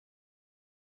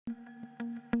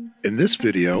In this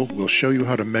video, we'll show you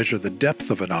how to measure the depth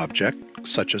of an object,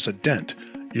 such as a dent,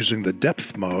 using the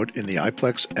depth mode in the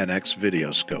IPLEX NX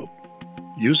videoscope.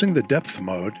 Using the depth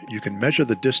mode, you can measure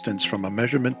the distance from a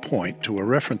measurement point to a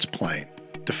reference plane,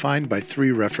 defined by 3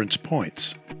 reference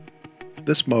points.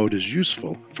 This mode is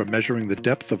useful for measuring the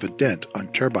depth of a dent on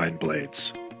turbine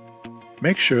blades.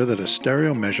 Make sure that a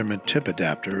stereo measurement tip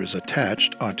adapter is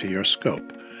attached onto your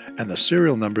scope, and the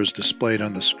serial numbers displayed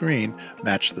on the screen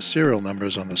match the serial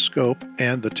numbers on the scope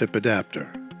and the tip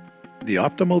adapter. The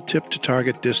optimal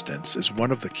tip-to-target distance is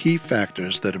one of the key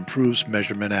factors that improves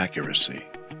measurement accuracy.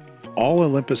 All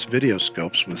Olympus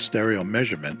videoscopes with stereo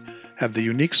measurement have the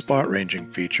unique spot ranging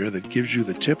feature that gives you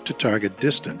the tip-to-target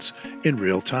distance in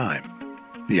real time.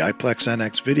 The IPLEX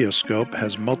NX videoscope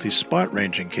has multi-spot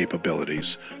ranging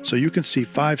capabilities, so you can see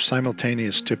 5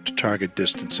 simultaneous tip-to-target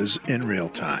distances in real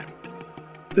time.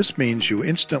 This means you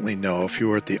instantly know if you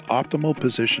are at the optimal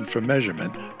position for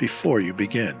measurement before you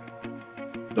begin.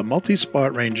 The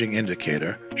multi-spot ranging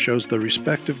indicator shows the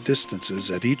respective distances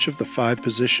at each of the 5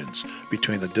 positions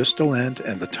between the distal end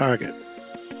and the target.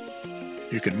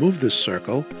 You can move this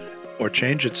circle or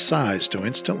change its size to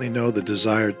instantly know the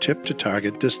desired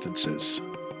tip-to-target distances.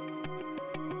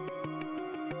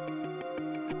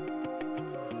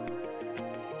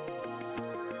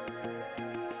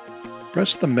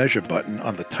 Press the Measure button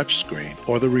on the touchscreen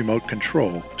or the remote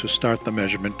control to start the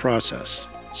measurement process.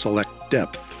 Select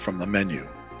Depth from the menu.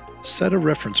 Set a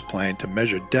reference plane to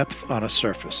measure depth on a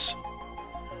surface.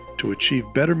 To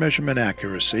achieve better measurement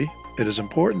accuracy, it is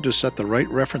important to set the right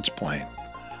reference plane.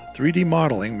 3D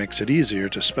modeling makes it easier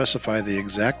to specify the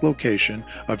exact location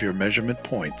of your measurement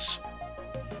points.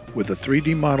 With the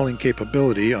 3D modeling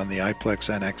capability on the IPLEX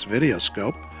NX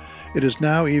videoscope, it is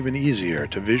now even easier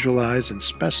to visualize and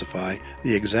specify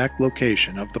the exact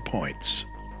location of the points.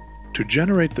 To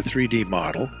generate the 3D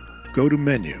model, go to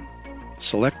Menu,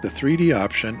 select the 3D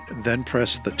option, and then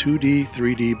press the 2D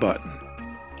 3D button.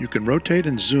 You can rotate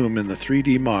and zoom in the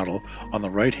 3D model on the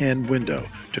right-hand window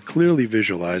to clearly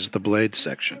visualize the blade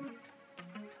section.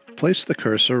 Place the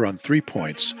cursor on 3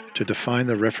 points to define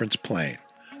the reference plane,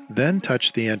 then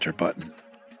touch the Enter button.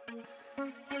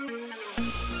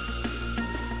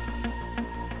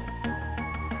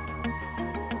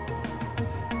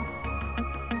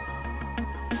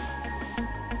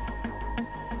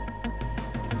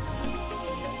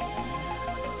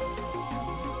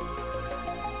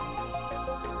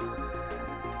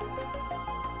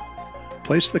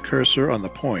 Place the cursor on the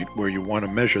point where you want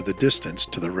to measure the distance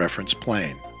to the reference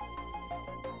plane.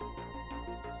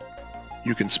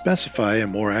 You can specify a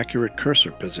more accurate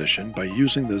cursor position by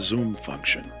using the zoom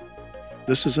function.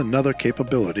 This is another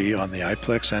capability on the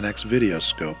IPLEX NX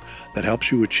videoscope that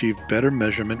helps you achieve better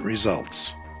measurement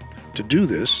results. To do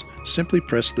this, simply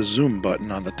press the zoom button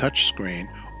on the touch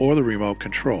screen or the remote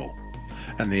control,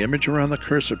 and the image around the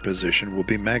cursor position will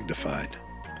be magnified.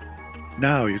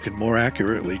 Now you can more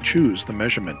accurately choose the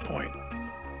measurement point.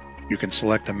 You can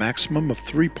select a maximum of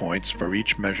 3 points for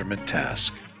each measurement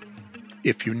task.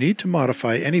 If you need to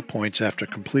modify any points after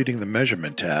completing the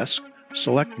measurement task,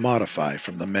 select Modify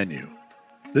from the menu.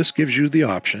 This gives you the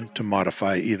option to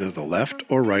modify either the left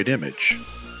or right image.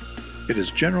 It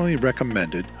is generally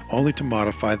recommended only to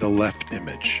modify the left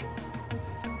image.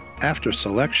 After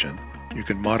selection, you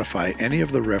can modify any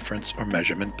of the reference or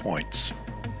measurement points.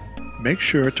 Make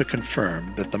sure to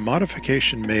confirm that the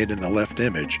modification made in the left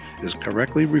image is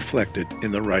correctly reflected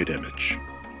in the right image.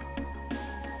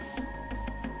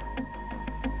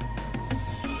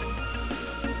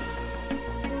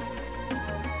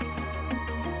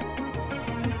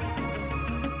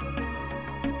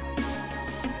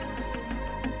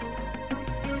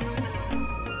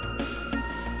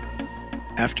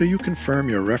 After you confirm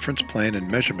your reference plane and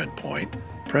measurement point,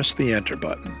 press the Enter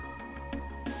button.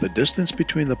 The distance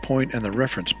between the point and the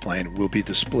reference plane will be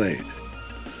displayed.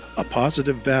 A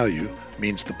positive value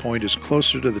means the point is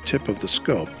closer to the tip of the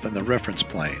scope than the reference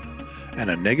plane, and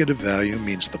a negative value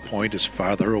means the point is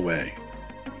farther away.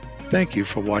 Thank you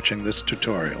for watching this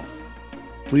tutorial.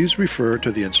 Please refer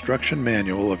to the instruction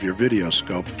manual of your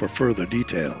videoscope for further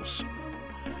details.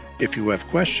 If you have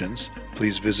questions,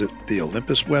 please visit the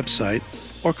Olympus website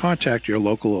or contact your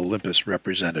local Olympus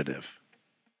representative.